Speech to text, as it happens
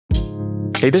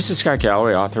Hey, this is Scott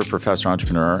Galloway, author, professor,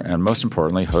 entrepreneur, and most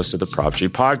importantly, host of the Prop G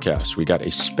podcast. We got a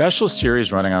special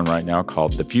series running on right now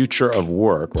called The Future of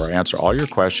Work, where I answer all your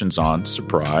questions on,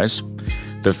 surprise,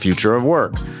 the future of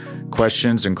work.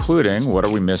 Questions including, what are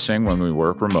we missing when we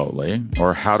work remotely?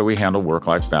 Or how do we handle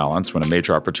work-life balance when a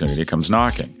major opportunity comes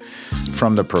knocking?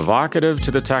 From the provocative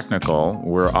to the technical,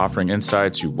 we're offering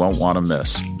insights you won't want to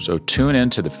miss. So tune in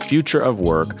to The Future of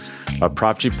Work, a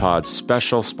Prop G Pod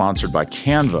special sponsored by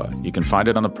Canva. You can find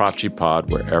it on the Prop G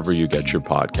Pod wherever you get your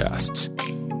podcasts.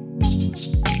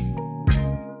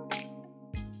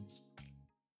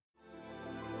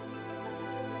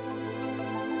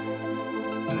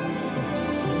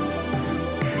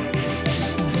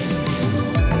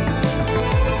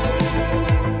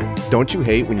 Don't you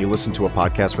hate when you listen to a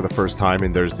podcast for the first time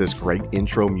and there's this great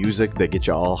intro music that gets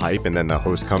you all hype and then the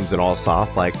host comes in all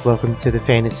soft like, welcome to the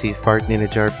Fantasy Fart in a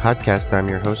Jar podcast. I'm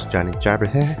your host, Johnny Jabber.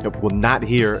 Well, not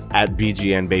here at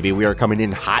BGN, baby. We are coming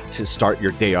in hot to start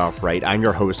your day off right. I'm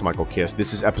your host, Michael Kist.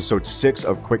 This is episode 6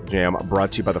 of Quick Jam,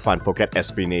 brought to you by the fine folk at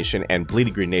SBNation and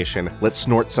Bleeding Green Nation. Let's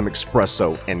snort some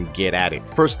espresso and get at it.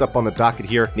 First up on the docket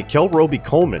here, Nickell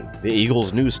Roby-Coleman, the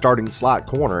Eagles' new starting slot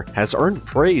corner, has earned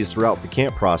praise throughout the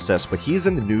camp process, but he's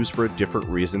in the news for a different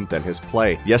reason than his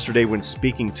play. Yesterday, when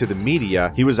speaking to the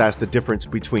media, he was asked the difference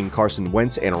between Carson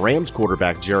Wentz and Rams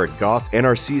quarterback Jared Goff.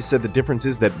 NRC said the difference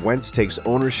is that Wentz takes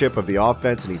ownership of the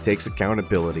offense and he takes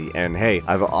accountability. And hey,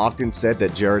 I've often said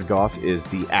that Jared Goff is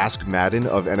the Ask Madden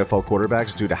of NFL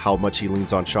quarterbacks due to how much he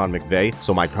leans on Sean McVay,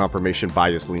 so my confirmation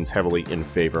bias leans heavily in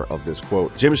favor of this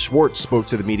quote. Jim Schwartz spoke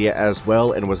to the media as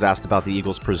well and was asked about the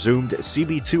Eagles' presumed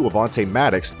CB2 Avonte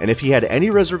Maddox and if he had any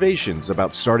reservations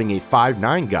about starting a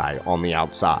 5'9" guy on the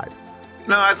outside.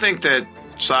 No, I think that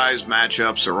size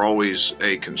matchups are always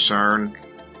a concern,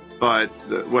 but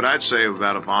what I'd say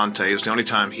about Avonte is the only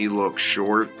time he looks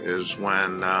short is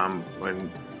when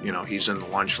he's in the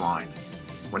lunch line.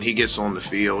 When he gets on the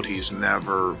field, he's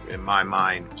never, in my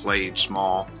mind, played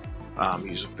small.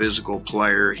 He's a physical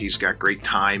player. He's got great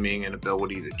timing and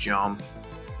ability to jump.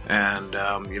 And,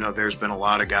 there's been a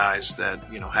lot of guys that,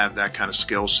 have that kind of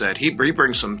skill set. He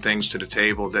brings some things to the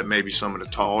table that maybe some of the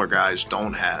taller guys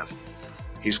don't have.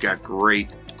 He's got great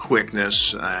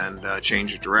quickness and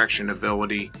change of direction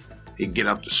ability. He can get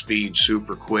up to speed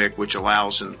super quick, which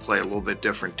allows him to play a little bit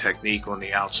different technique on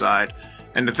the outside.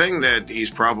 And the thing that he's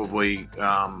probably,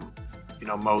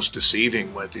 most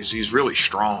deceiving with is he's really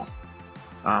strong.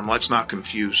 Let's not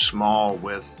confuse small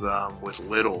with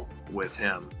little with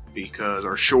him.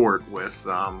 Or short with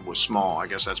small. I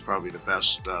guess that's probably the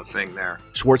best thing there.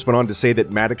 Schwartz went on to say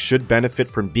that Maddox should benefit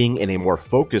from being in a more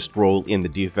focused role in the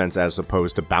defense as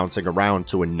opposed to bouncing around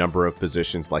to a number of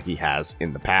positions like he has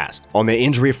in the past. On the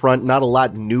injury front, not a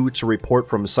lot new to report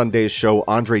from Sunday's show.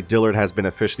 Andre Dillard has been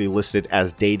officially listed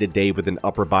as day-to-day with an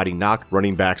upper body knock.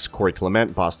 Running backs Corey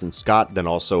Clement, Boston Scott, then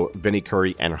also Vinnie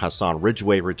Curry and Hassan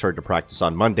Ridgeway returned to practice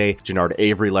on Monday. Jannard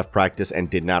Avery left practice and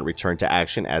did not return to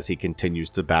action as he continues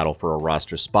to battle for a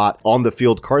roster spot. On the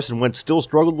field, Carson Wentz still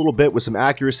struggled a little bit with some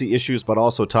accuracy issues, but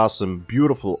also tossed some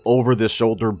beautiful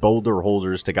over-the-shoulder boulder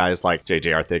holders to guys like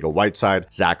J.J.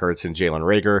 Arcega-Whiteside, Zach Ertz, and Jalen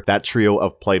Reagor. That trio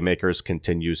of playmakers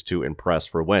continues to impress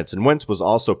for Wentz. And Wentz was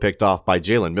also picked off by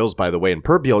Jalen Mills, by the way. And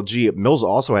per BLG, Mills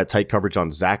also had tight coverage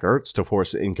on Zach Ertz to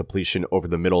force an incompletion over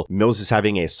the middle. Mills is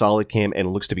having a solid camp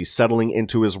and looks to be settling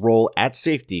into his role at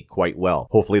safety quite well.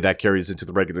 Hopefully that carries into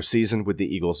the regular season with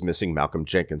the Eagles missing Malcolm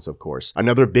Jenkins, of course.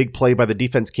 Another big play by the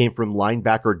defense came from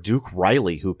linebacker Duke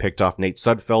Riley, who picked off Nate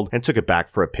Sudfeld and took it back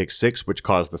for a pick six, which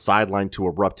caused the sideline to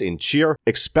erupt in cheer.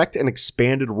 Expect an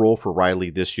expanded role for Riley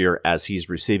this year as he's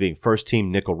receiving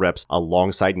first-team nickel reps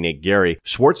alongside Nate Gary.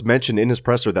 Schwartz mentioned in his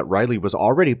presser that Riley was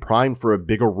already primed for a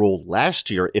bigger role last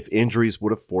year if injuries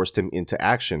would have forced him into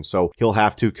action, so he'll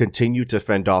have to continue to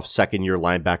fend off second-year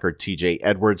linebacker TJ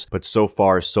Edwards, but so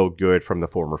far so good from the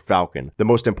former Falcon. The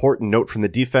most important note from the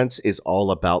defense is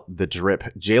all about the drip.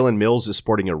 Jalen Mills is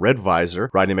sporting a red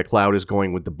visor, Rodney McLeod is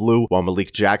going with the blue, while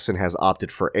Malik Jackson has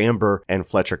opted for amber, and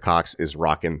Fletcher Cox is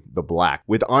rocking the black.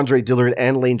 With Andre Dillard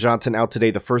and Lane Johnson out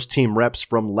today, the first team reps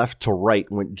from left to right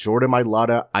went Jordan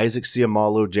Mailata, Isaac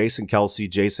Seumalo, Jason Kelsey,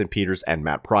 Jason Peters, and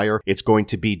Matt Pryor. It's going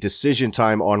to be decision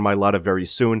time on Mailata very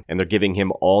soon, and they're giving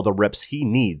him all the reps he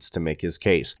needs to make his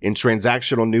case. In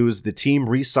transactional news, the team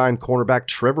re-signed cornerback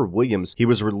Trevor Williams. He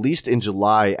was released in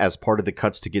July as part of the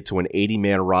cuts to get to an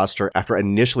 80-man roster after a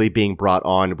initially being brought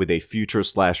on with a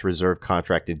future/reserve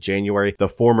contract in January. The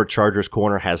former Chargers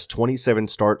corner has 27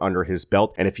 start under his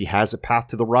belt, and if he has a path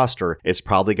to the roster, it's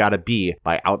probably got to be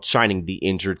by outshining the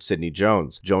injured Sidney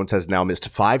Jones. Jones has now missed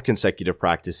 5 consecutive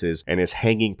practices and is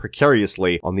hanging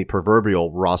precariously on the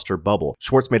proverbial roster bubble.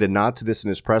 Schwartz made a nod to this in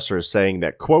his presser, saying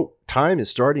that, quote, "Time is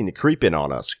starting to creep in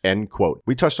on us," end quote.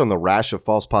 We touched on the rash of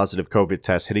false positive COVID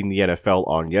tests hitting the NFL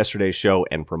on yesterday's show,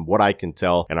 and from what I can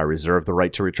tell, and I reserve the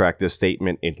right to retract this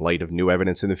statement in light of new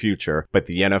evidence in the future, but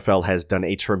the NFL has done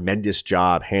a tremendous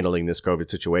job handling this COVID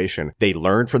situation. They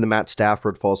learned from the Matt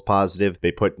Stafford false positive,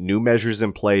 they put new measures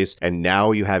in place, and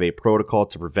now you have a protocol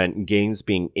to prevent games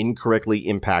being incorrectly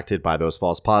impacted by those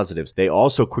false positives. They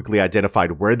also quickly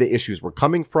identified where the issues were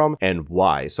coming from and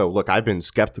why. So look, I've been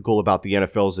skeptical about the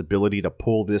NFL's ability to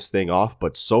pull this thing off,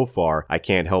 but so far I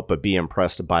can't help but be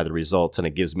impressed by the results, and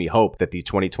it gives me hope that the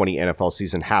 2020 NFL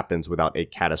season happens without a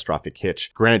catastrophic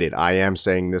hitch. Granted, I am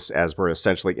saying this as we're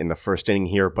essentially in the first inning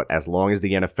here, but as long as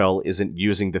the NFL isn't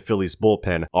using the Phillies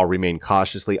bullpen, I'll remain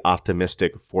cautiously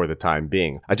optimistic for the time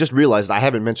being. I just realized I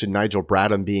haven't mentioned Nigel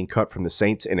Bradham being cut from the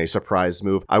Saints in a surprise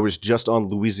move. I was just on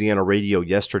Louisiana radio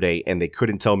yesterday and they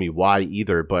couldn't tell me why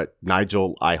either, but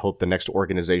Nigel, I hope the next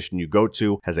organization you go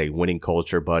to has a winning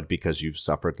culture, bud, because you've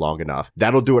suffered long enough.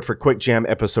 That'll do it for Quick Jam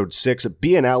episode 6.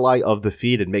 Be an ally of the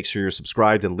feed and make sure you're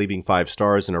subscribed and leaving 5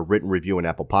 stars and a written review in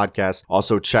Apple Podcasts.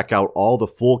 Also, check out all the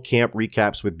full camp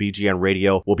recaps with BGN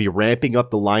Radio. We'll be ramping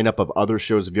up the lineup of other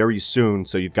shows very soon,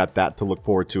 so you've got that to look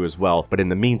forward to as well. But in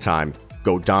the meantime,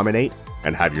 go dominate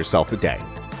and have yourself a day.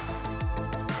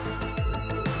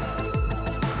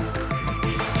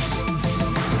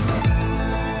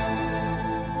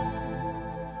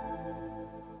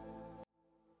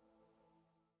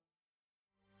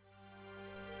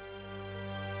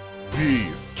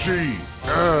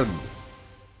 BGN.